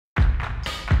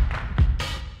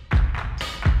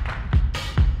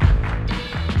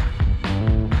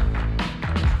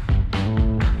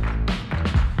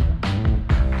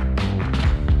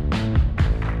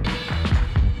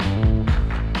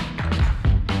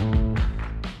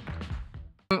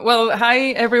Well, hi,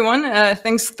 everyone.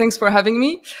 Thanks for having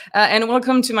me. And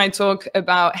welcome to my talk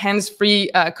about hands-free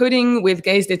coding with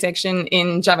gaze detection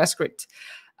in JavaScript.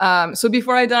 So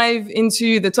before I dive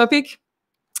into the topic,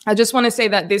 I just want to say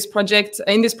that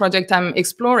in this project I'm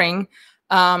exploring,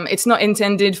 it's not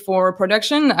intended for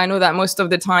production. I know that most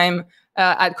of the time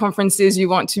at conferences, you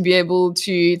want to be able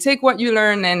to take what you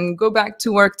learn and go back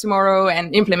to work tomorrow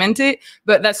and implement it.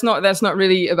 But that's not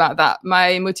really about that.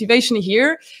 My motivation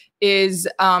here is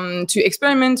to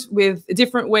experiment with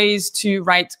different ways to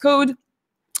write code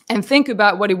and think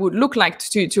about what it would look like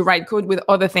to write code with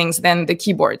other things than the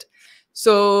keyboard.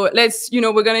 So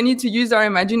we're going to need to use our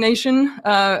imagination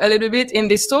a little bit in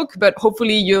this talk, but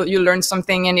hopefully you'll learn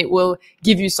something and it will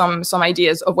give you some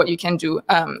ideas of what you can do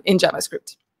in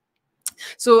JavaScript.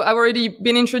 So I've already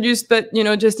been introduced, but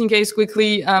just in case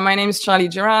quickly, my name is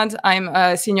Gerard. I'm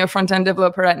a senior front-end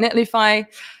developer at Netlify,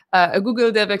 a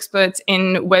Google dev expert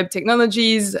in web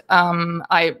technologies.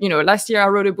 Last year I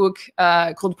wrote a book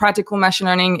called Practical Machine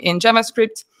Learning in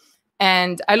JavaScript.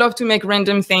 And I love to make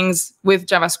random things with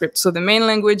JavaScript. So the main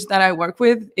language that I work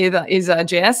with is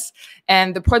JS.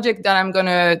 And the project that I'm going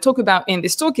to talk about in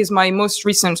this talk is my most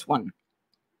recent one.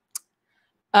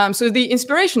 So the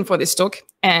inspiration for this talk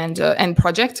and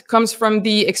project comes from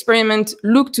the experiment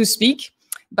Look to Speak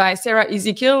by Sarah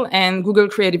Ezekiel and Google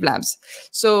Creative Labs.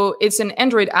 So it's an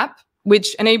Android app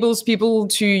which enables people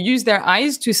to use their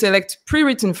eyes to select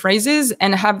pre-written phrases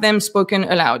and have them spoken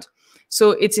aloud.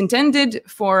 So it's intended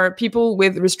for people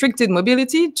with restricted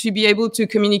mobility to be able to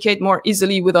communicate more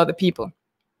easily with other people.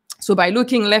 So by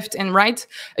looking left and right,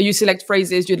 you select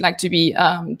phrases you'd like to be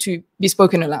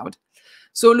spoken aloud.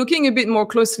 So looking a bit more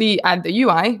closely at the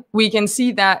UI, we can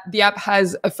see that the app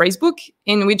has a phrasebook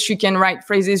in which you can write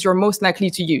phrases you're most likely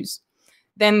to use.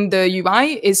 Then the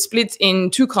UI is split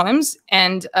in 2 columns,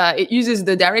 and it uses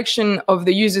the direction of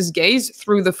the user's gaze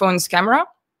through the phone's camera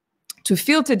to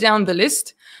filter down the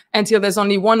list until there's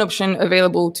only one option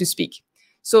available to speak.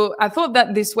 So I thought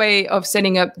that this way of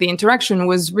setting up the interaction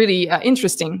was really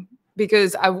interesting,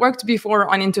 because I've worked before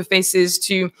on interfaces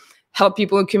to help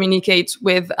people communicate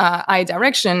with eye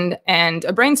direction and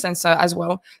a brain sensor as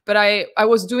well. But I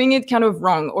was doing it kind of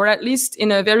wrong, or at least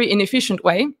in a very inefficient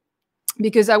way,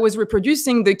 because I was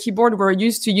reproducing the keyboard we're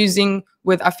used to using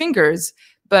with our fingers,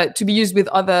 but to be used with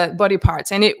other body parts.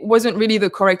 And it wasn't really the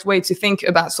correct way to think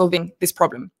about solving this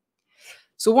problem.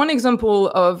 So one example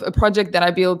of a project that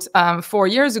I built 4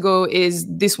 years ago is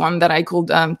this one that I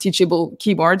called Teachable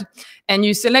Keyboard. And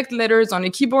you select letters on a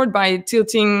keyboard by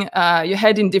tilting your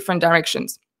head in different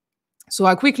directions. So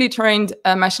I quickly trained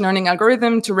a machine learning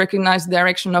algorithm to recognize the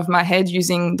direction of my head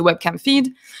using the webcam feed.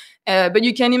 But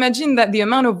you can imagine that the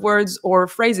amount of words or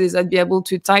phrases I'd be able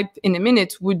to type in a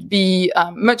minute would be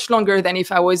much longer than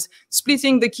if I was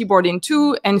splitting the keyboard in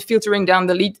 2 and filtering down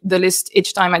the list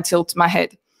each time I tilt my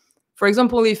head. For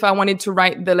example, if I wanted to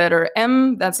write the letter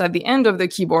M, that's at the end of the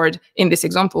keyboard in this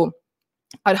example,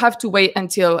 I'd have to wait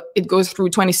until it goes through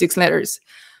 26 letters.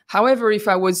 However, if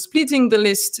I was splitting the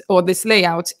list or this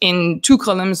layout in 2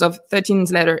 columns of 13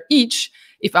 letters each,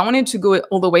 if I wanted to go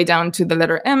all the way down to the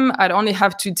letter M, I'd only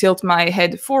have to tilt my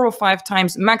head 4 or 5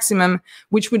 times maximum,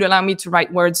 which would allow me to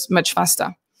write words much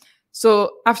faster. So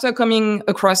after coming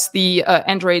across the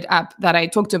Android app that I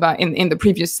talked about in the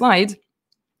previous slide,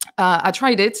 I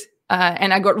tried it.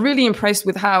 And I got really impressed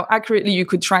with how accurately you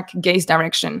could track gaze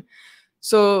direction.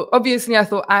 So obviously, I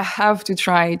thought I have to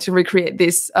try to recreate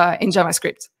this in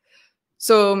JavaScript.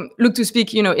 So Look to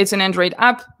Speak, it's an Android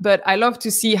app, but I love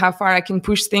to see how far I can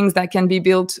push things that can be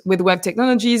built with web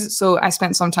technologies. So I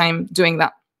spent some time doing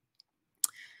that.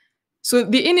 So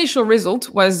the initial result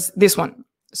was this one.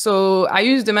 So I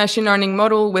used a machine learning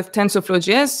model with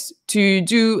TensorFlow.js to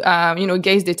do,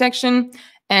 gaze detection,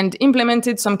 and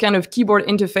implemented some kind of keyboard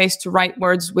interface to write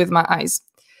words with my eyes.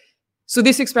 So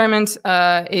this experiment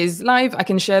is live. I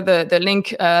can share the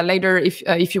link later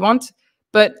if you want.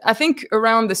 But I think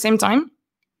around the same time,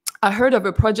 I heard of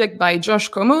a project by Josh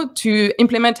Comeau to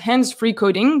implement hands-free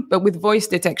coding, but with voice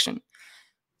detection.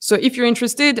 So if you're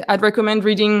interested, I'd recommend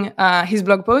reading his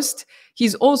blog post.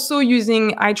 He's also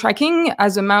using eye tracking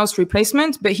as a mouse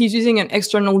replacement, but he's using an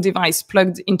external device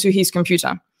plugged into his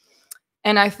computer.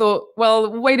 And I thought,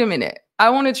 well, wait a minute. I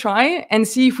want to try and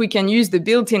see if we can use the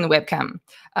built-in webcam.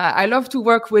 I love to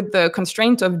work with the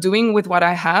constraint of doing with what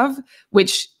I have,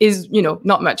 which is,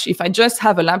 not much. If I just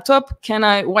have a laptop,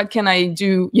 what can I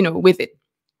do, with it?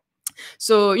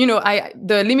 So,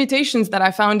 the limitations that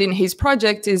I found in his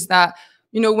project is that,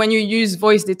 when you use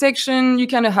voice detection, you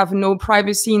kind of have no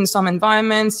privacy in some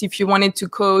environments. If you wanted to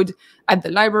code at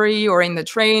the library or in the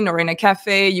train or in a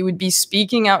cafe, you would be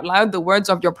speaking out loud the words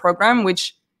of your program,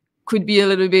 which could be a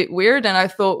little bit weird. And I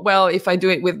thought, well, if I do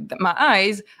it with my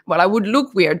eyes, well, I would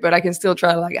look weird, but I can still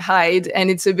try to like hide,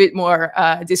 and it's a bit more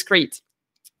discreet.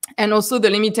 And also the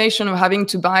limitation of having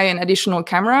to buy an additional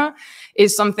camera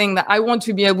is something that I want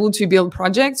to be able to build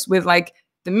projects with like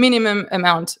the minimum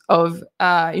amount of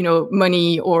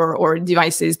money or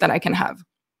devices that I can have.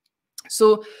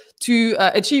 So to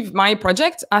achieve my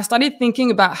project, I started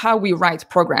thinking about how we write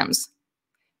programs.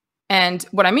 And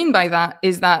what I mean by that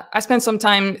is that I spent some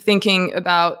time thinking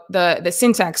about the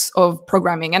syntax of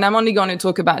programming. And I'm only going to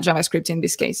talk about JavaScript in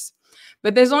this case.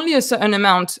 But there's only a certain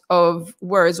amount of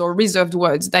words or reserved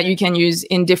words that you can use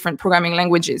in different programming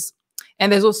languages.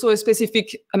 And there's also a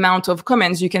specific amount of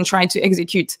commands you can try to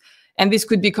execute. And this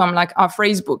could become like our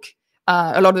phrase book.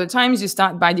 A lot of the times you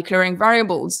start by declaring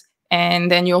variables.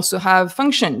 And then you also have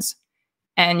functions.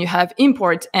 And you have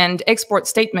import and export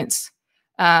statements.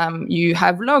 You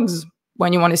have logs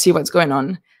when you want to see what's going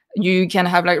on. You can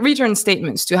have like return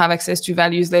statements to have access to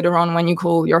values later on when you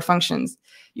call your functions.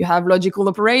 You have logical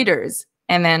operators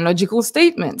and then logical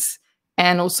statements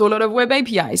and also a lot of web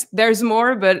APIs. There's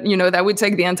more, but that would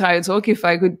take the entire talk if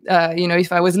I could,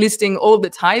 if I was listing all the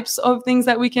types of things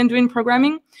that we can do in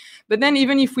programming. But then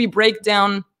even if we break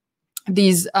down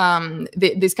these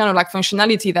this kind of like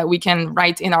functionality that we can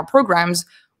write in our programs,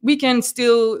 we can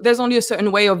still, there's only a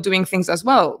certain way of doing things as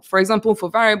well. For example, for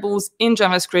variables in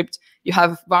JavaScript, you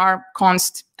have var,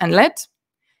 const, and let.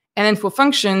 And then for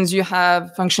functions, you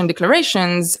have function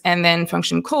declarations and then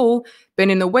function call. But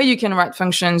in the way you can write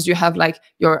functions, you have like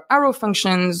your arrow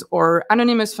functions or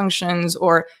anonymous functions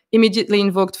or immediately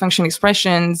invoked function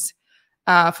expressions.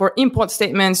 For import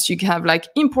statements, you can have like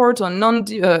import or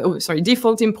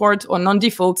default import or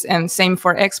non-default, and same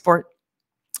for export.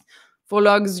 For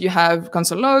logs, you have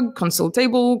console log, console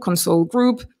table, console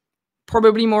group,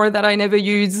 probably more that I never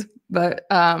use. But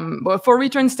for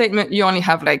return statement, you only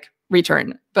have like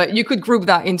return, but you could group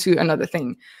that into another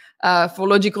thing. For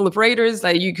logical operators,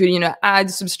 like you could, add,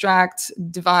 subtract,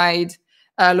 divide.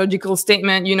 Logical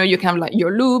statement, you can have like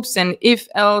your loops and if,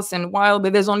 else, and while,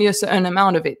 but there's only a certain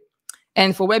amount of it.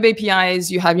 And for web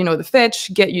APIs, you have, the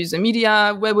fetch, get user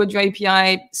media, web audio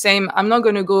API, same. I'm not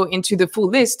going to go into the full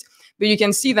list, but you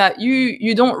can see that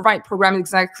you don't write programs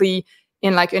exactly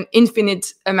in like an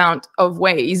infinite amount of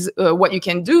ways. What you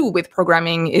can do with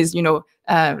programming is,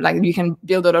 like you can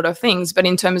build a lot of things, but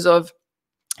in terms of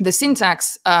the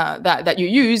syntax that you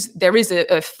use, there is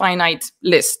a finite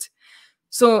list.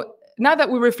 So now that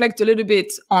we reflect a little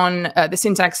bit on the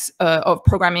syntax of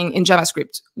programming in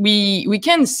JavaScript, we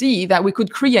can see that we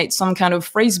could create some kind of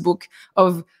phrase book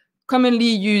of commonly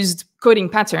used coding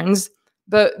patterns.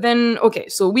 But then, okay,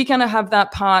 so we kind of have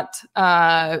that part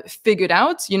figured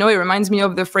out. It reminds me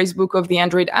of the phrase book of the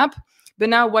Android app. But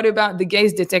now what about the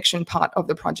gaze detection part of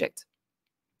the project?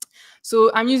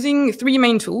 So I'm using three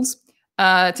main tools.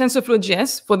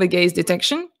 TensorFlow.js for the gaze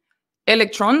detection,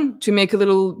 Electron to make a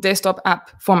little desktop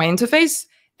app for my interface,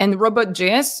 and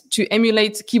Robot.js to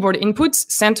emulate keyboard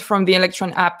inputs sent from the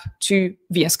Electron app to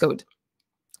VS Code.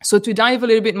 So to dive a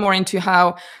little bit more into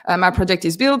how my project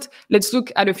is built, let's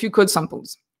look at a few code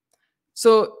samples.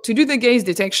 So to do the gaze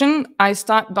detection, I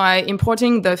start by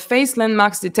importing the face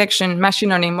landmarks detection machine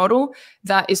learning model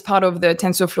that is part of the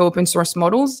TensorFlow open source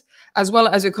models, as well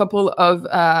as a couple of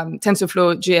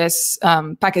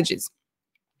TensorFlow.js packages.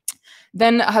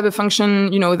 Then I have a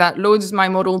function, that loads my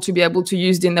model to be able to be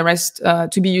used in the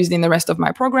rest of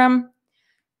my program.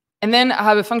 And then I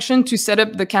have a function to set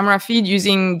up the camera feed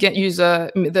using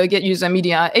the get user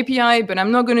media API, but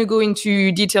I'm not going to go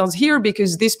into details here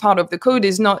because this part of the code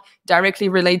is not directly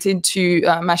related to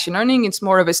machine learning. It's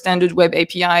more of a standard web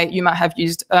API you might have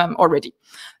used already.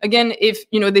 Again, if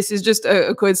this is just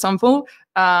a code sample,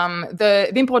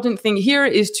 the important thing here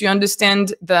is to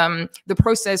understand the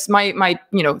process, my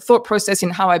thought process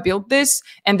in how I built this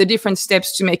and the different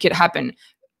steps to make it happen.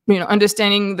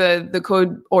 Understanding the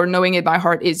code or knowing it by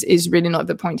heart is really not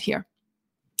the point here.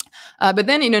 But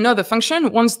then in another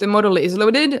function, once the model is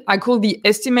loaded, I call the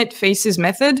estimate faces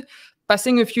method,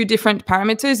 passing a few different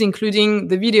parameters, including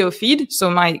the video feed, so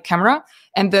my camera,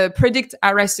 and the predict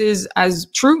RSs as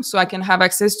true, so I can have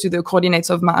access to the coordinates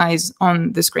of my eyes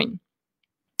on the screen.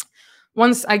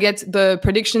 Once I get the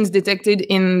predictions detected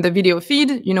in the video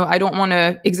feed, I don't want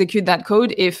to execute that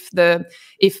code if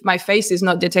my face is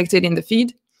not detected in the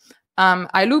feed.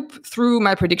 I loop through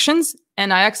my predictions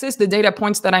and I access the data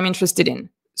points that I'm interested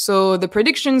in. So the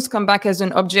predictions come back as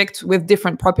an object with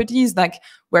different properties, like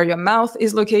where your mouth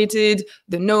is located,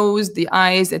 the nose, the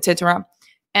eyes, etc.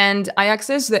 And I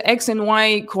access the X and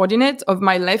Y coordinate of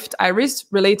my left iris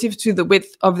relative to the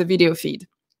width of the video feed.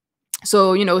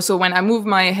 So, so when I move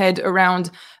my head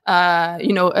around,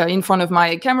 in front of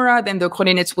my camera, then the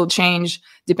coordinates will change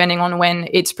depending on when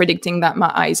it's predicting that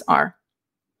my eyes are.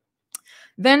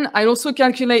 Then I also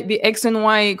calculate the X and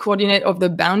Y coordinate of the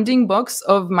bounding box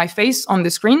of my face on the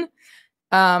screen.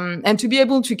 And to be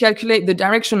able to calculate the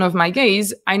direction of my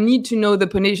gaze, I need to know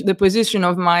the position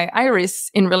of my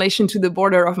iris in relation to the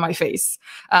border of my face.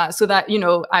 So that,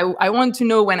 I want to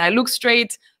know when I look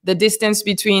straight, the distance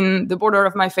between the border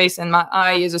of my face and my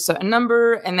eye is a certain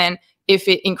number. And then if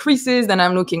it increases, then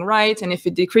I'm looking right. And if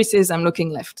it decreases, I'm looking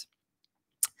left.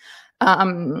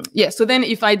 So then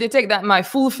if I detect that my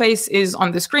full face is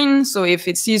on the screen, so if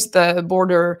it sees the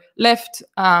border left,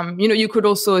 you could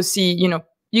also see,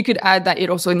 you could add that it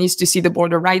also needs to see the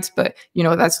border right, but,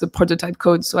 that's the prototype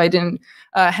code. So I didn't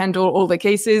handle all the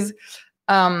cases.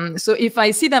 So if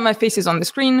I see that my face is on the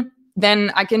screen,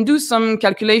 then I can do some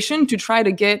calculation to try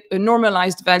to get a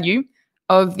normalized value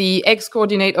of the X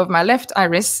coordinate of my left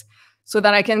iris so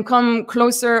that I can come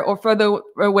closer or further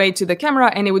away to the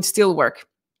camera and it would still work.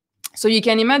 So you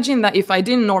can imagine that if I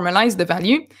didn't normalize the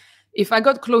value, if I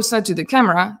got closer to the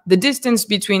camera, the distance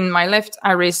between my left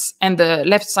iris and the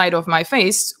left side of my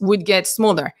face would get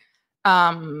smaller.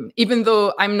 Even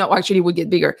though I'm not, actually would get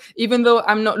bigger. Even though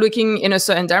I'm not looking in a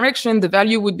certain direction, the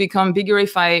value would become bigger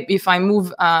if I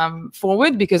move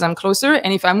forward because I'm closer.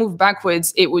 And if I move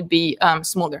backwards, it would be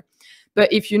smaller.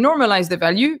 But if you normalize the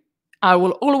value, I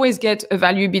will always get a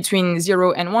value between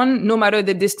 0 and 1, no matter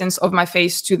the distance of my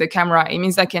face to the camera. It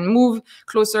means I can move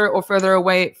closer or further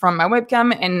away from my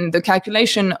webcam, and the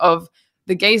calculation of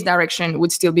the gaze direction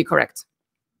would still be correct.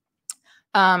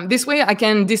 This way, I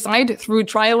can decide through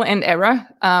trial and error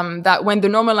that when the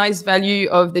normalized value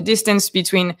of the distance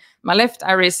between my left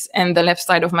iris and the left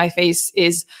side of my face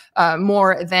is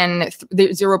more than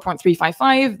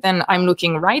 0.355, then I'm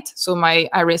looking right. So my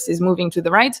iris is moving to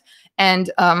the right.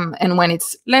 And when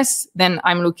it's less, then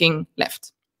I'm looking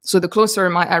left. So the closer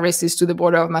my iris is to the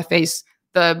border of my face,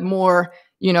 the more,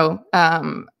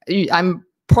 I'm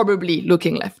probably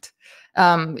looking left.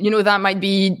 That might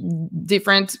be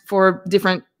different for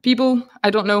different people. I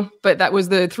don't know, but that was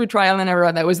through trial and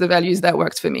error, that was the values that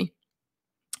worked for me.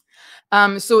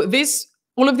 So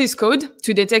all of this code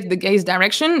to detect the gaze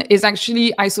direction is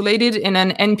actually isolated in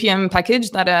an NPM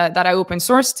package that I open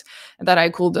sourced that I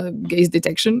called gaze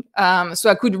detection. So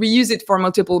I could reuse it for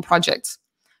multiple projects.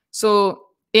 So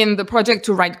in the project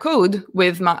to write code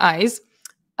with my eyes,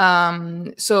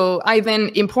 so I then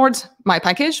import my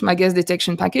package, my gaze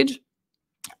detection package.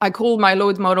 I call my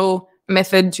load model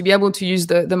method to be able to use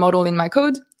the model in my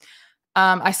code.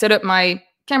 I set up my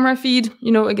camera feed,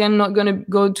 again, not going to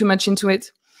go too much into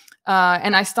it.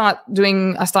 And I start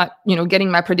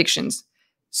getting my predictions.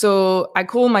 So I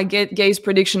call my get gaze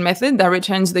prediction method that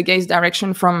returns the gaze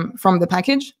direction from the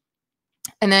package.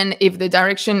 And then if the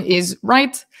direction is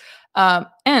right,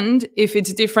 and if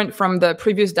it's different from the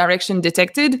previous direction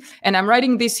detected, and I'm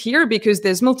writing this here because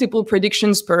there's multiple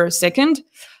predictions per second.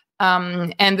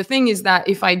 And the thing is that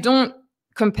if I don't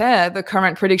compare the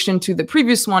current prediction to the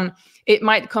previous one, it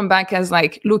might come back as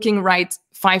like looking right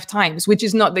 5 times, which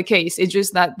is not the case. It's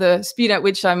just that the speed at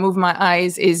which I move my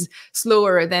eyes is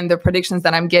slower than the predictions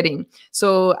that I'm getting.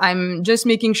 So I'm just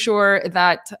making sure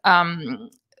that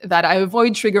that I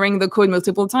avoid triggering the code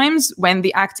multiple times when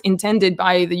the act intended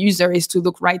by the user is to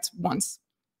look right once.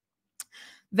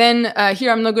 Then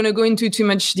here, I'm not going to go into too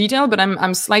much detail, but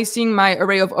I'm slicing my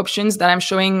array of options that I'm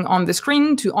showing on the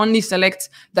screen to only select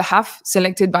the half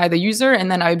selected by the user,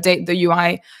 and then I update the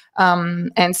UI,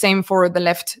 and same for the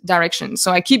left direction.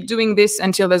 So I keep doing this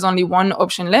until there's only one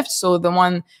option left, so the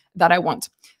one that I want.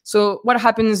 So what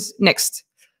happens next?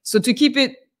 So to keep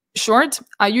it short,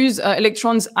 I use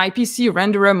Electron's IPC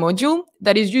renderer module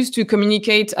that is used to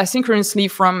communicate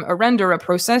asynchronously from a renderer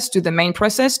process to the main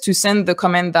process to send the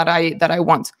command that I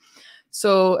want.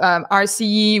 So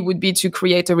RCE would be to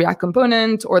create a React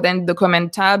component, or then the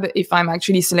command tab. If I'm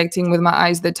actually selecting with my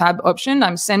eyes the tab option,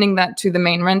 I'm sending that to the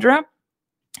main renderer.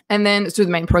 And then to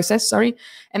the main process, sorry.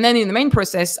 And then in the main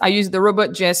process, I use the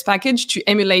robot.js package to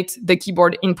emulate the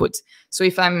keyboard input. So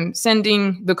if I'm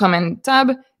sending the command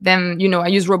tab, then, I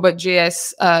use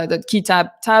robot.js, the key tab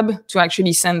to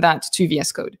actually send that to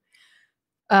VS Code.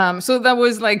 So that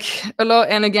was like a lot.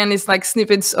 And again, it's like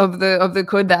snippets of the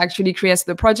code that actually creates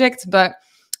the project. But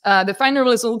the final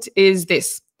result is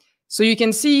this. So you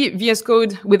can see VS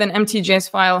Code with an empty JS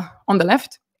file on the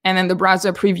left, and then the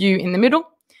browser preview in the middle,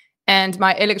 and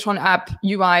my Electron app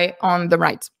UI on the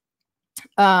right.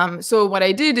 So what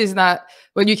I did is that,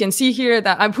 well, you can see here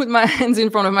that I put my hands in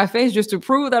front of my face just to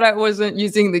prove that I wasn't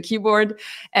using the keyboard,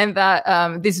 and that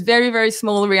this very, very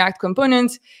small React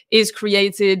component is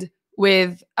created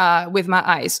with my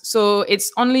eyes. So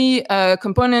it's only a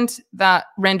component that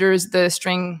renders the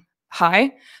string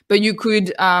hi, but you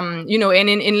could, and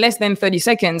in less than 30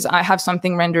 seconds, I have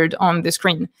something rendered on the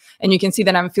screen. And you can see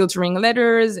that I'm filtering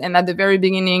letters. And at the very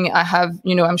beginning, I have,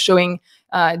 I'm showing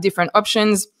different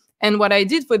options. And what I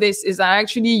did for this is I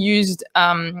actually used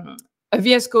a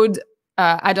VS Code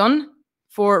add-on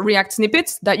for React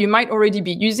snippets that you might already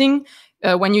be using.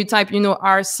 When you type,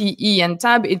 RCE and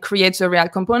tab, it creates a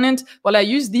React component. Well, I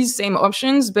use these same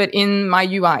options, but in my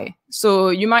UI. So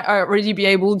you might already be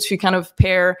able to kind of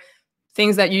pair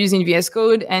things that you use in VS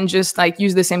Code and just like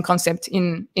use the same concept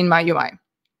in my UI.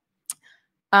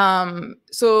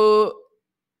 So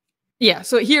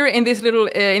here in this little,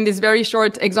 in this very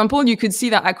short example, you could see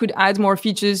that I could add more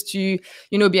features to,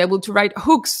 be able to write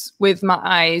hooks with my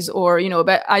eyes or,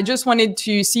 but I just wanted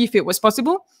to see if it was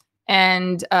possible.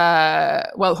 And,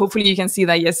 well, hopefully you can see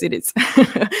that, yes, it is.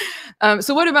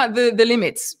 So what about the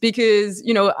limits? Because,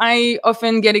 I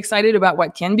often get excited about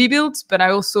what can be built, but I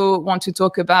also want to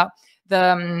talk about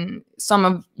some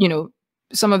of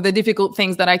the difficult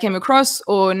things that I came across,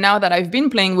 or now that I've been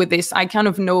playing with this, I kind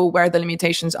of know where the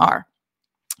limitations are.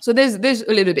 So there's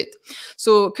a little bit.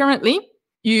 So currently,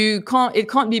 it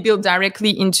can't be built directly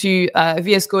into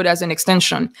VS Code as an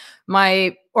extension.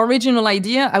 My original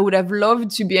idea, I would have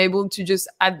loved to be able to just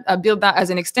build that as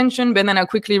an extension, but then I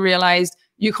quickly realized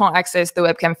you can't access the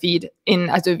webcam feed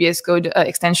as a VS Code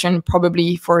extension,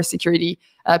 probably for security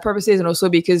purposes, and also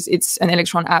because it's an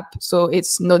Electron app, so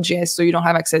it's Node.js, so you don't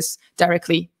have access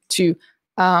directly to.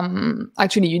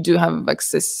 Actually, you do have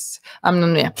access.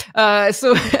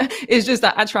 So it's just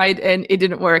that I tried and it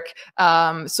didn't work.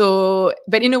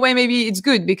 But in a way, maybe it's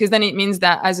good because then it means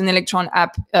that as an Electron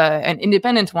app, an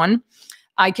independent one,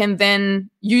 I can then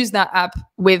use that app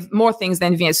with more things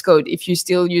than VS Code. If you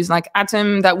still use like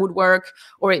Atom, that would work.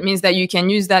 Or it means that you can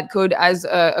use that code as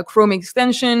a Chrome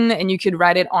extension and you could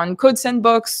write it on Code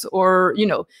Sandbox, or,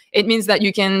 it means that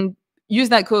you can use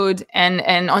that code and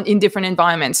in different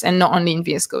environments and not only in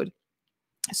VS Code.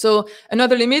 So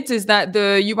another limit is that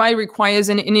the UI requires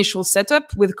an initial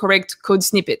setup with correct code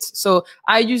snippets. So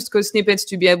I used code snippets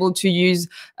to be able to use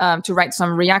to write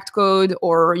some React code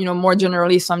or, more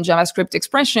generally some JavaScript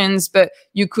expressions. But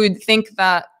you could think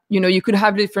that, you could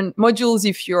have different modules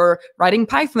if you're writing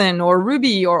Python or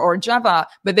Ruby or Java,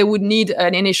 but they would need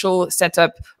an initial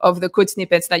setup of the code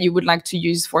snippets that you would like to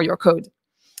use for your code.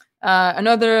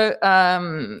 Another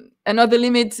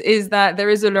limit is that there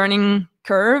is a learning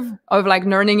curve of like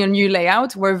learning a new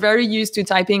layout. We're very used to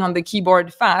typing on the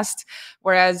keyboard fast,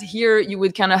 whereas here you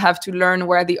would kind of have to learn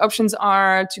where the options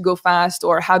are to go fast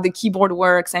or how the keyboard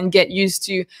works and get used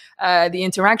to the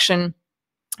interaction.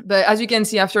 But as you can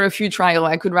see, after a few trials,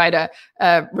 I could write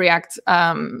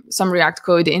some React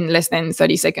code in less than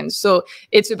 30 seconds. So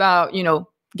it's about,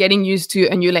 getting used to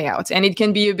a new layout, and it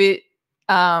can be a bit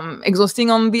exhausting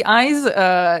on the eyes.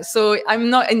 So I'm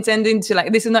not intending to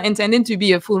this is not intended to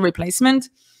be a full replacement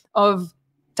of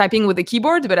typing with the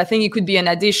keyboard, but I think it could be an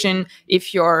addition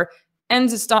if the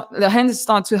hands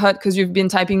start to hurt because you've been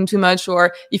typing too much,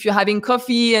 or if you're having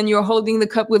coffee and you're holding the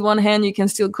cup with one hand, you can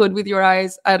still code with your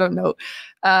eyes. I don't know.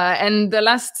 And the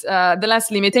last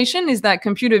limitation is that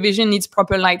computer vision needs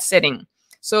proper light setting.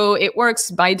 So it works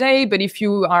by day, but if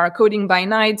you are coding by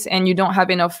night and you don't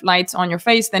have enough light on your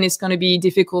face, then it's going to be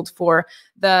difficult for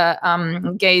the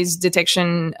gaze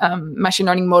detection machine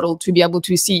learning model to be able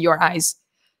to see your eyes.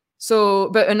 So,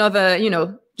 but another,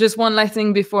 just one last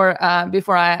thing before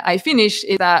I finish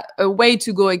is that a way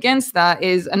to go against that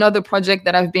is another project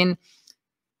that I've been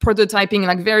prototyping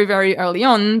like very, very early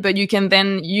on, but you can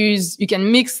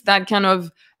mix that kind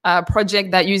of project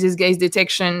that uses gaze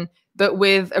detection but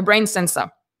with a brain sensor.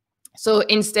 So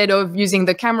instead of using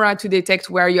the camera to detect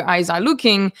where your eyes are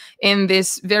looking in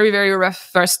this very, very rough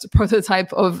first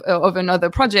prototype of another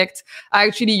project, I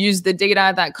actually use the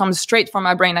data that comes straight from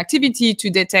my brain activity to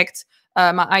detect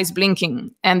my eyes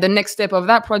blinking. And the next step of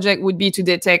that project would be to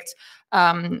detect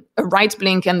a right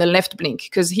blink and the left blink.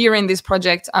 Because here in this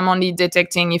project, I'm only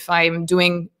detecting if I'm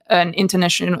doing an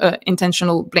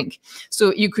intentional blink.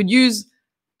 So you could use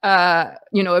a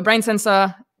brain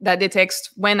sensor that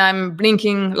detects when I'm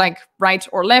blinking like right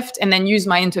or left, and then use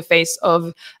my interface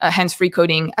of hands-free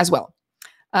coding as well.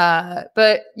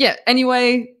 But yeah,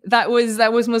 anyway, that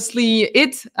was mostly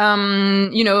it.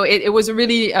 It was a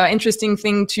really interesting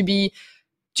thing to be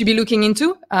looking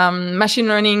into. Machine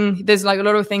learning, there's like a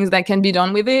lot of things that can be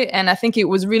done with it, and I think it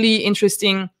was really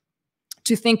interesting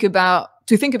to think about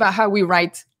how we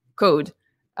write code.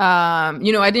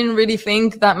 I didn't really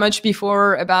think that much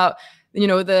before about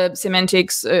the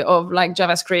semantics of like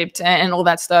JavaScript and all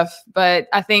that stuff. But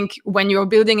I think when you're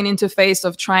building an interface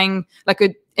of trying like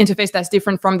a interface that's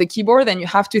different from the keyboard, then you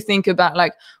have to think about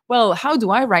like, well, how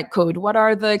do I write code? What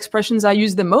are the expressions I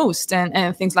use the most,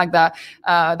 and things like that.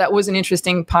 That was an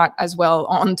interesting part as well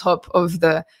on top of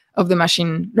the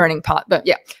machine learning part. But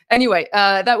yeah, anyway,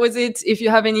 that was it. If you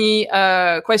have any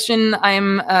question,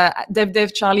 I'm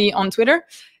DevDevCharlie on Twitter.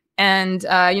 And,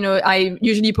 I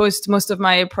usually post most of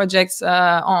my projects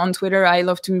on Twitter. I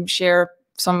love to share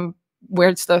some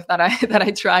weird stuff that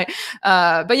I try.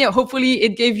 But yeah, hopefully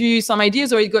it gave you some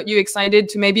ideas, or it got you excited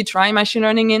to maybe try machine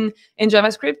learning in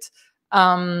JavaScript.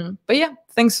 But yeah,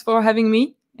 thanks for having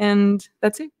me. And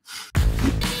that's it.